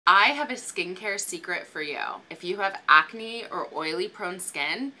I have a skincare secret for you. If you have acne or oily prone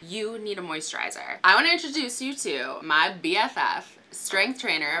skin, you need a moisturizer. I want to introduce you to my BFF, Strength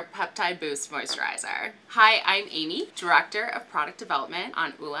Trainer Peptide Boost Moisturizer. Hi, I'm Amy, Director of Product Development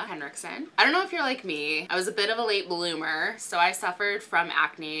on Ole Henriksen. I don't know if you're like me. I was a bit of a late bloomer, so I suffered from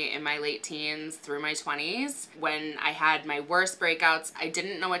acne in my late teens through my 20s. When I had my worst breakouts, I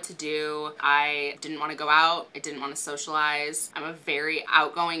didn't know what to do. I didn't want to go out. I didn't want to socialize. I'm a very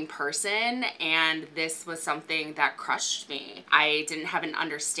outgoing person, and this was something that crushed me. I didn't have an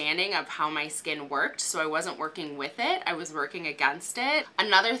understanding of how my skin worked, so I wasn't working with it. I was working against it.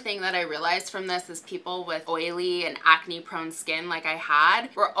 Another thing that I realized from this is people with oily and acne prone skin like I had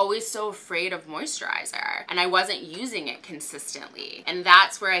were always so afraid of moisturizer, and I wasn't using it consistently. And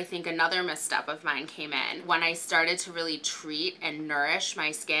that's where I think another misstep of mine came in. When I started to really treat and nourish my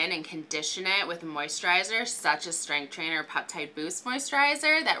skin and condition it with a moisturizer such as Strength Trainer Peptide Boost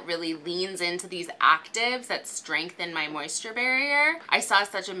Moisturizer that really leans into these actives that strengthen my moisture barrier, I saw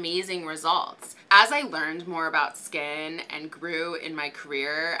such amazing results. As I learned more about skin and grew in my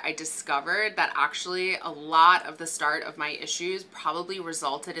career, I discovered that actually a lot of the start of my issues probably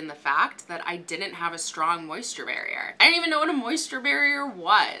resulted in the fact that I didn't have a strong moisture barrier. I didn't even know what a moisture barrier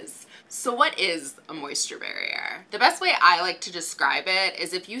was. So what is a moisture barrier? The best way I like to describe it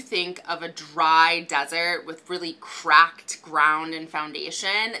is if you think of a dry desert with really cracked ground and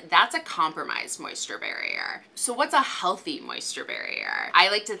foundation, that's a compromised moisture barrier. So what's a healthy moisture barrier? I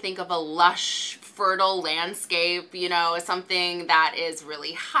like to think of a lush, fertile landscape, you know, something that is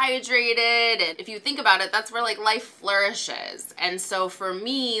really hydrated. And if you think about it, that's where like life flourishes. And so for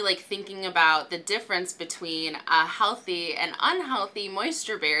me, like thinking about the difference between a healthy and unhealthy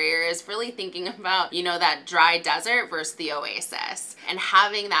moisture barrier is really thinking about, you know, that dry desert versus the oasis, and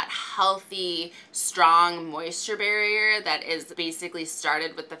having that healthy, strong moisture barrier that is basically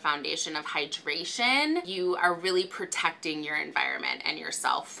started with the foundation of hydration. You are really protecting your environment and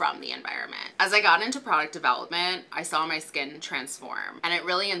yourself from the environment. As I got into product development, I saw my skin transform, and it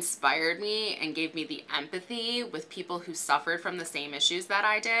really inspired me and gave me the empathy with people who suffered from the same issues that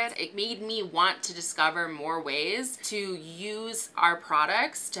I did. It made me want to discover more ways to use our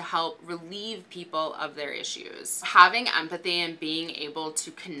products to help relieve people of their issues. Having empathy and being able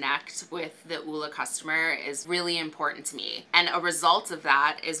to connect with the Ole customer is really important to me. And a result of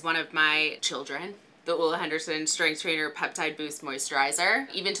that is one of my children, the Ole Henriksen Strength Trainer Peptide Boost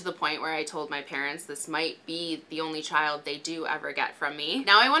Moisturizer, even to the point where I told my parents this might be the only child they do ever get from me.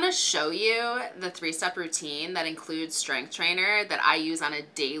 Now I want to show you the 3-step routine that includes Strength Trainer that I use on a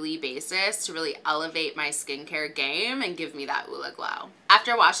daily basis to really elevate my skincare game and give me that Ole glow.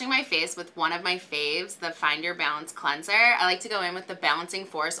 After washing my face with one of my faves, the Find Your Balance Cleanser, I like to go in with the Balancing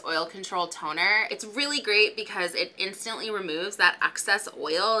Force Oil Control Toner. It's really great because it instantly removes that excess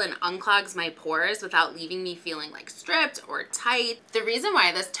oil and unclogs my pores without leaving me feeling like stripped or tight. The reason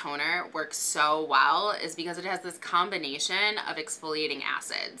why this toner works so well is because it has this combination of exfoliating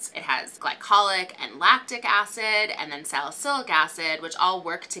acids. It has glycolic and lactic acid and then salicylic acid, which all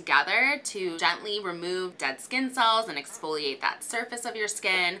work together to gently remove dead skin cells and exfoliate that surface of your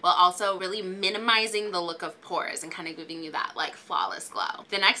skin, while also really minimizing the look of pores and kind of giving you that like flawless glow.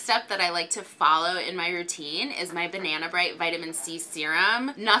 The next step that I like to follow in my routine is my Banana Bright Vitamin C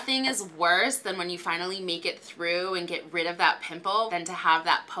Serum. Nothing is worse than when you finally make it through and get rid of that pimple than to have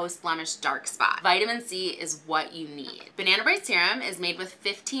that post-blemish dark spot. Vitamin C is what you need. Banana Bright Serum is made with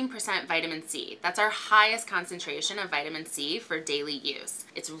 15% vitamin C. That's our highest concentration of vitamin C for daily use.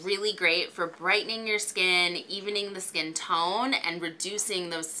 It's really great for brightening your skin, evening the skin tone, and reducing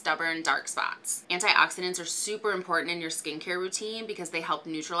those stubborn dark spots. Antioxidants are super important in your skincare routine because they help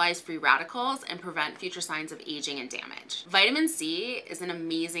neutralize free radicals and prevent future signs of aging and damage. Vitamin C is an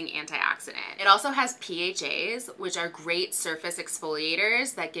amazing antioxidant. It also has PHAs, which are great surface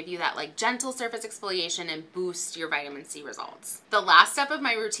exfoliators that give you that like gentle surface exfoliation and boost your vitamin C results. The last step of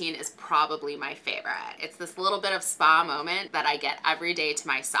my routine is probably my favorite. It's this little bit of spa moment that I get every day to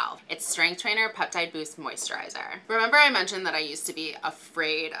myself. It's Strength Trainer Peptide Boost Moisturizer. Remember I mentioned that I used to be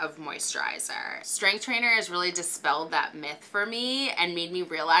afraid of moisturizer. Strength Trainer has really dispelled that myth for me and made me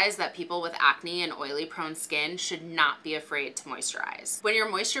realize that people with acne and oily prone skin should not be afraid to moisturize. When your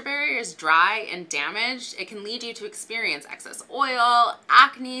moisture barrier is dry and damaged, it can lead you to experience excess oil,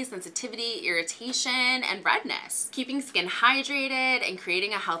 acne, sensitivity, irritation, and redness. Keeping skin hydrated and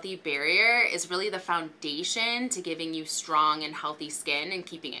creating a healthy barrier is really the foundation to giving you strong and healthy skin and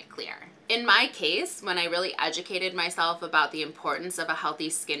keeping it clear. In my case, when I really educated myself about the importance of a healthy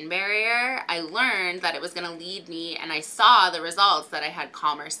skin barrier, I learned that it was going to lead me, and I saw the results, that I had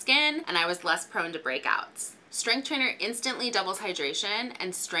calmer skin and I was less prone to breakouts. Strength Trainer instantly doubles hydration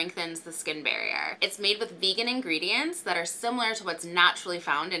and strengthens the skin barrier. It's made with vegan ingredients that are similar to what's naturally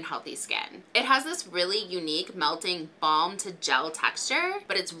found in healthy skin. It has this really unique melting balm to gel texture,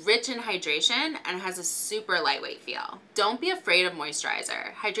 but it's rich in hydration and has a super lightweight feel. Don't be afraid of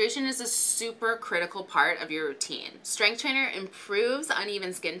moisturizer. Hydration is a super critical part of your routine. Strength Trainer improves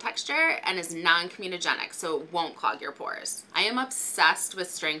uneven skin texture and is non-comedogenic, so it won't clog your pores. I am obsessed with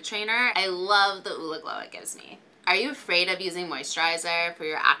Strength Trainer. I love the Oola glow it gives me. Are you afraid of using moisturizer for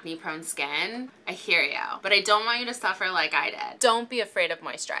your acne-prone skin? I hear you, but I don't want you to suffer like I did. Don't be afraid of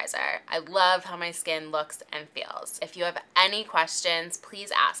moisturizer. I love how my skin looks and feels. If you have any questions,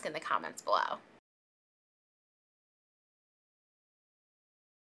 please ask in the comments below.